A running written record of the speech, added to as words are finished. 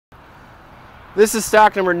This is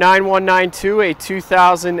stock number 9192, a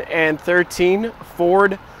 2013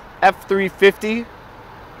 Ford F350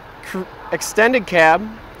 extended cab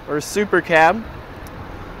or super cab,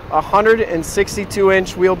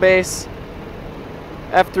 162-inch wheelbase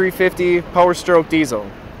F350 Powerstroke diesel.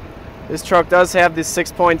 This truck does have the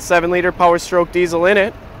 6.7-liter Powerstroke diesel in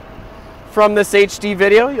it. From this HD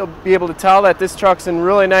video, you'll be able to tell that this truck's in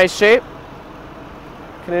really nice shape,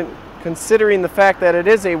 considering the fact that it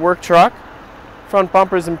is a work truck. Front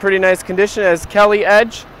bumper's in pretty nice condition. It has Kelly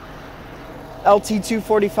Edge LT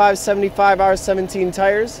 245 75R17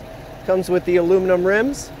 tires. Comes with the aluminum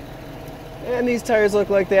rims. And these tires look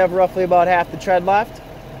like they have roughly about half the tread left.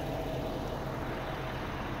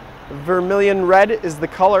 Vermilion red is the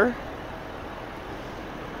color.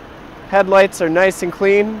 Headlights are nice and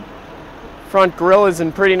clean. Front grille is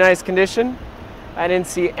in pretty nice condition. I didn't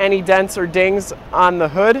see any dents or dings on the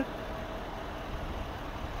hood.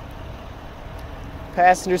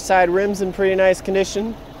 Passenger side rims in pretty nice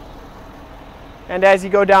condition. And as you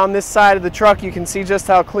go down this side of the truck, you can see just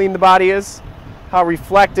how clean the body is, how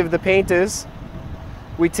reflective the paint is.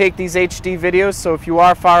 We take these HD videos, so if you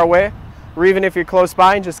are far away, or even if you're close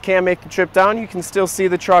by and just can't make the trip down, you can still see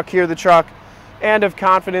the truck, hear the truck, and have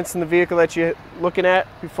confidence in the vehicle that you're looking at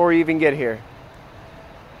before you even get here.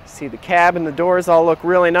 See the cab and the doors all look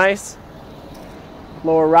really nice.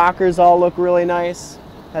 Lower rockers all look really nice.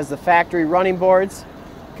 Has the factory running boards.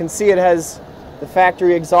 You can see it has the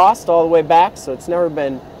factory exhaust all the way back, so it's never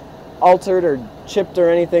been altered or chipped or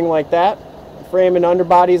anything like that. The frame and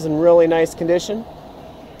underbody is in really nice condition.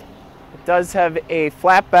 It does have a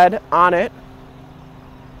flatbed on it.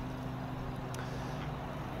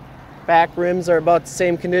 Back rims are about the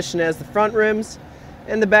same condition as the front rims,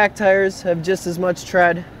 and the back tires have just as much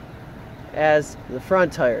tread as the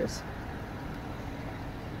front tires.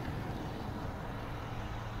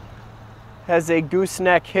 Has a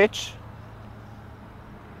gooseneck hitch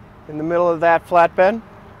in the middle of that flatbed.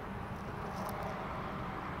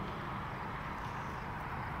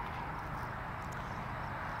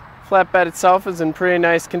 Flatbed itself is in pretty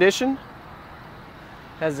nice condition.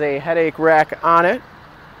 Has a headache rack on it.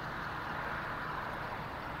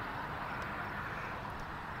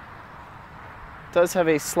 Does have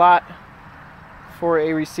a slot for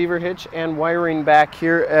a receiver hitch and wiring back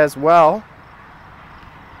here as well.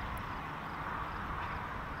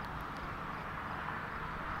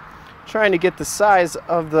 Trying to get the size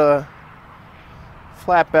of the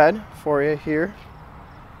flatbed for you here.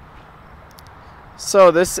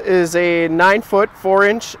 So this is a 9-foot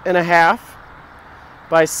 4.5"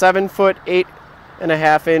 by 7-foot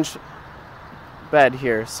 8.5" bed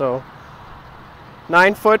here. So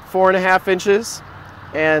 9-foot 4.5 inches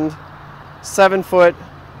and 7-foot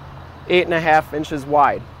 8.5 inches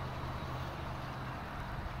wide.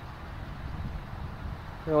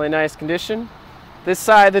 Really nice condition. This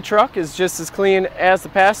side of the truck is just as clean as the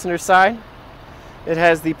passenger side. It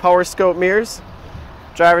has the Powerscope mirrors,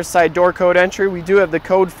 driver's side door code entry. We do have the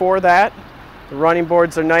code for that. The running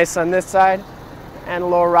boards are nice on this side, and the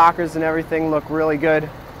lower rockers and everything look really good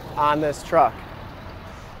on this truck.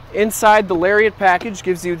 Inside, the Lariat package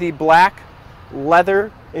gives you the black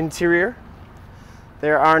leather interior.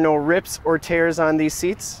 There are no rips or tears on these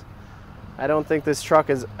seats. I don't think this truck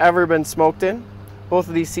has ever been smoked in. Both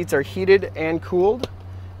of these seats are heated and cooled,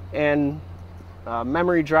 and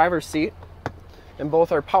memory driver seat, and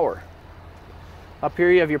both are power. Up here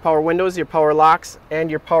you have your power windows, your power locks, and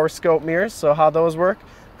your Powerscope mirrors. So how those work: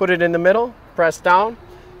 put it in the middle, press down,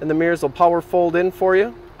 and the mirrors will power fold in for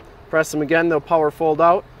you. Press them again, they'll power fold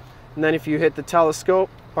out. And then if you hit the telescope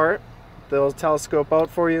part, they'll telescope out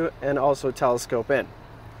for you and also telescope in.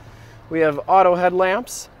 We have auto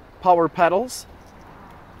headlamps, power pedals,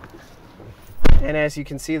 and as you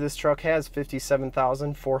can see, this truck has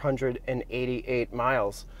 57,488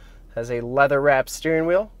 miles. Has a leather wrapped steering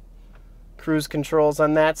wheel, cruise controls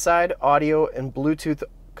on that side, audio and Bluetooth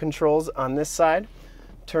controls on this side,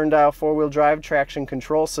 turn dial 4-wheel drive traction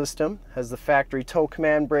control system, has the factory tow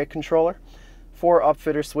command brake controller, 4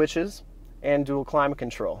 upfitter switches, and dual climate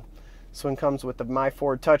control. This one comes with the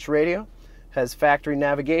MyFord touch radio, has factory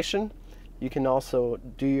navigation. You can also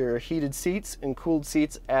do your heated seats and cooled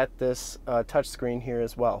seats at this touch screen here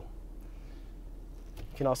as well.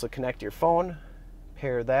 You can also connect your phone,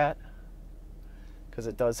 pair that, because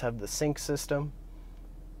it does have the sync system.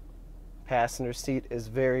 Passenger seat is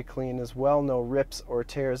very clean as well, no rips or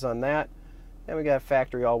tears on that. And we got a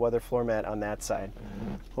factory all-weather floor mat on that side.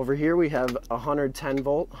 Over here we have a 110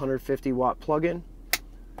 volt, 150 watt plug-in,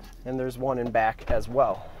 and there's one in back as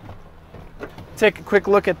well. Take a quick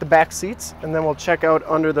look at the back seats, and then we'll check out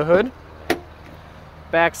under the hood.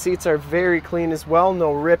 Back seats are very clean as well.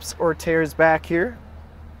 No rips or tears back here.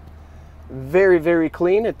 Very, very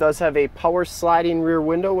clean. It does have a power sliding rear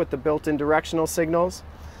window with the built-in directional signals.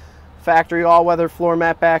 Factory all-weather floor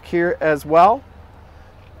mat back here as well.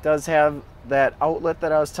 It does have that outlet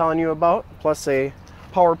that I was telling you about, plus a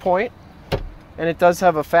power point. And it does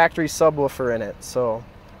have a factory subwoofer in it, so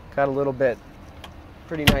got a little bit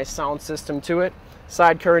pretty nice sound system to it.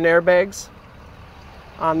 Side curtain airbags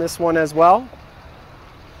on this one as well.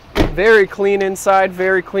 Very clean inside,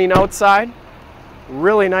 very clean outside.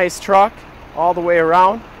 Really nice truck all the way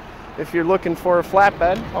around. If you're looking for a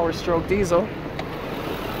flatbed, Powerstroke diesel.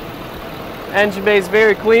 Engine bay is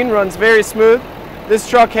very clean, runs very smooth. This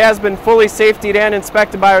truck has been fully safetied and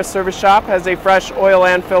inspected by our service shop, has a fresh oil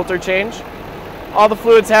and filter change. All the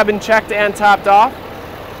fluids have been checked and topped off.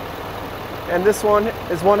 And this one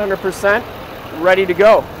is 100% ready to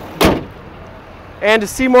go. And to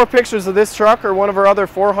see more pictures of this truck or one of our other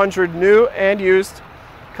 400 new and used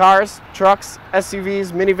cars, trucks,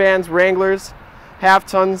 SUVs, minivans, Wranglers, half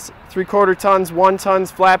tons, 3/4 tons, 1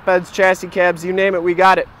 tons, flatbeds, chassis cabs, you name it, we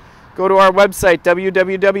got it. Go to our website,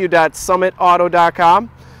 www.summitauto.com.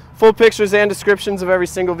 Full pictures and descriptions of every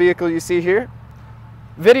single vehicle you see here.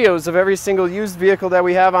 Videos of every single used vehicle that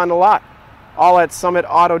we have on the lot, all at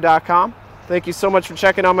summitauto.com. Thank you so much for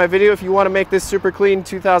checking out my video. If you want to make this super clean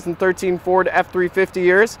 2013 Ford F350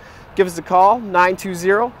 yours, give us a call,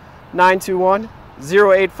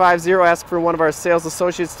 920-921-0850. Ask for one of our sales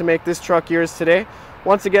associates to make this truck yours today.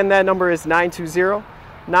 Once again, that number is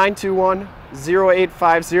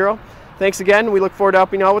 920-921-0850. Thanks again. We look forward to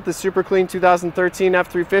helping you out with the super clean 2013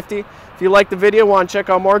 F350. If you like the video, want to check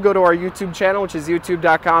out more, go to our YouTube channel, which is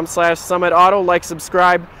youtube.com/summitauto. Like,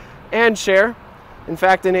 subscribe, and share. In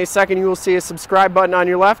fact, in a second, you will see a subscribe button on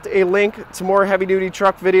your left, a link to more heavy-duty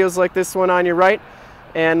truck videos like this one on your right.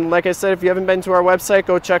 And like I said, if you haven't been to our website,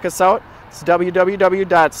 go check us out. It's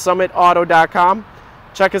www.summitauto.com.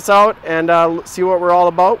 Check us out and see what we're all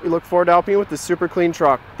about. We look forward to helping you with this super clean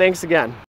truck. Thanks again.